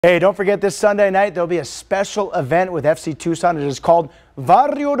Hey, don't forget this Sunday night there'll be a special event with FC Tucson. It is called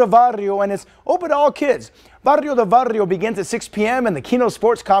Barrio de Barrio and it's open to all kids. Barrio de Barrio begins at 6 p.m. and the Kino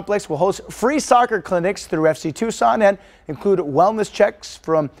Sports Complex will host free soccer clinics through FC Tucson and include wellness checks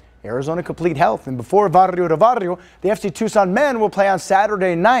from Arizona Complete Health. And before Barrio de Barrio, the FC Tucson men will play on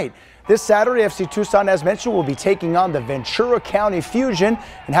Saturday night. This Saturday, FC Tucson, as mentioned, will be taking on the Ventura County Fusion.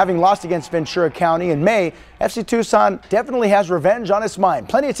 And having lost against Ventura County in May, FC Tucson definitely has revenge on its mind.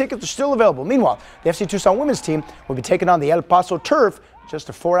 Plenty of tickets are still available. Meanwhile, the FC Tucson women's team will be taking on the El Paso Turf, just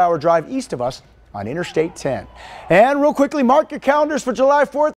a 4-hour drive east of us on Interstate 10. And real quickly, mark your calendars for July 4th.